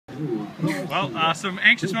Well, some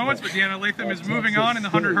anxious moments, but Deanna Latham is moving on in the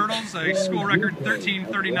 100 hurdles, a school record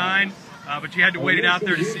 13:39. But you had to wait it out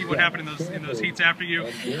there to see what happened in those heats after you.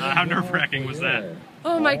 How nerve-wracking was that?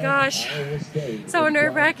 Oh my gosh, so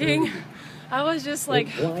nerve-wracking. I was just like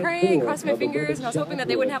praying, crossing my fingers, and I was hoping that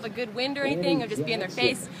they wouldn't have a good wind or anything, or just be in their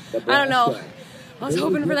face. I don't know. I was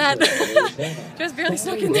hoping for that. Just barely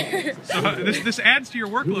stuck in there. So this adds to your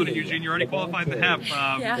workload at Eugene. You're already qualified in the half,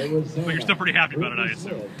 yeah. But you're still pretty happy about it, I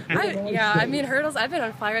assume. Yeah, I mean, hurdles, I've been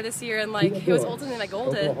on fire this year, and like it was ultimately my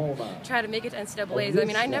goal to try to make it to NCAAs. I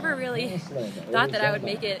mean, I never really thought that I would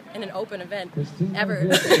make it in an open event,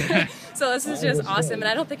 ever. So this is just awesome, and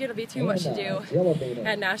I don't think it'll be too much to do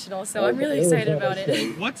at Nationals, so I'm really excited about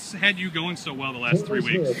it. What's had you going so well the last 3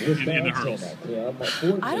 weeks in the hurdles?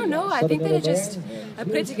 I don't know, I think that I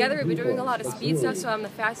put it together. We've been doing a lot of speed stuff, so I'm the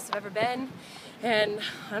fastest I've ever been. And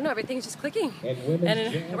I don't know, everything's just clicking, and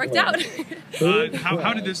it worked out.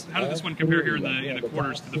 How did this one compare here in the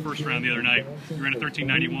quarters to the first round the other night? You ran a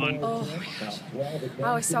 13:91. Oh my gosh,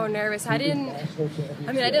 I was so nervous. I didn't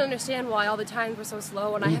understand why all the times were so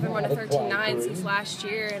slow, and I haven't run a 13:9 since last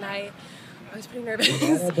year, and I was pretty nervous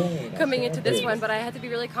coming into this one, but I had to be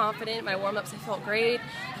really confident. My warm-ups, I felt great.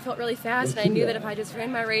 I felt really fast, and I knew that if I just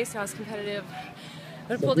ran my race and I was competitive,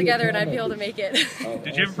 I'd pull together and I'd be able to make it.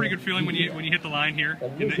 Did you have a pretty good feeling when you hit the line here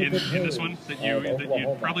in this one that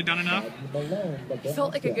you'd probably done enough? It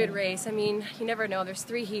felt like a good race. I mean, you never know. There's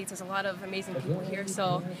 3 heats. There's a lot of amazing people here,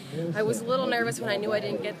 so I was a little nervous when I knew I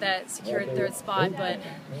didn't get that secured 3rd spot, but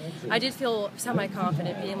I did feel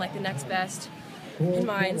semi-confident being like the next best in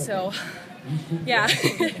mine. So yeah.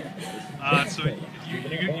 So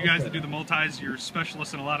you guys that do the multis, you're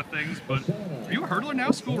specialists in a lot of things, but are you a hurdler now?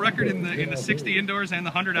 School record in the 60 indoors and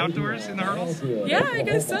the 100 outdoors in the hurdles? Yeah, I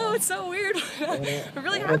guess so. It's so weird. I'm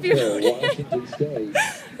really happy about it.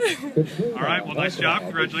 All right, well, nice job.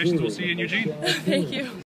 Congratulations. We'll see you in Eugene. Thank you.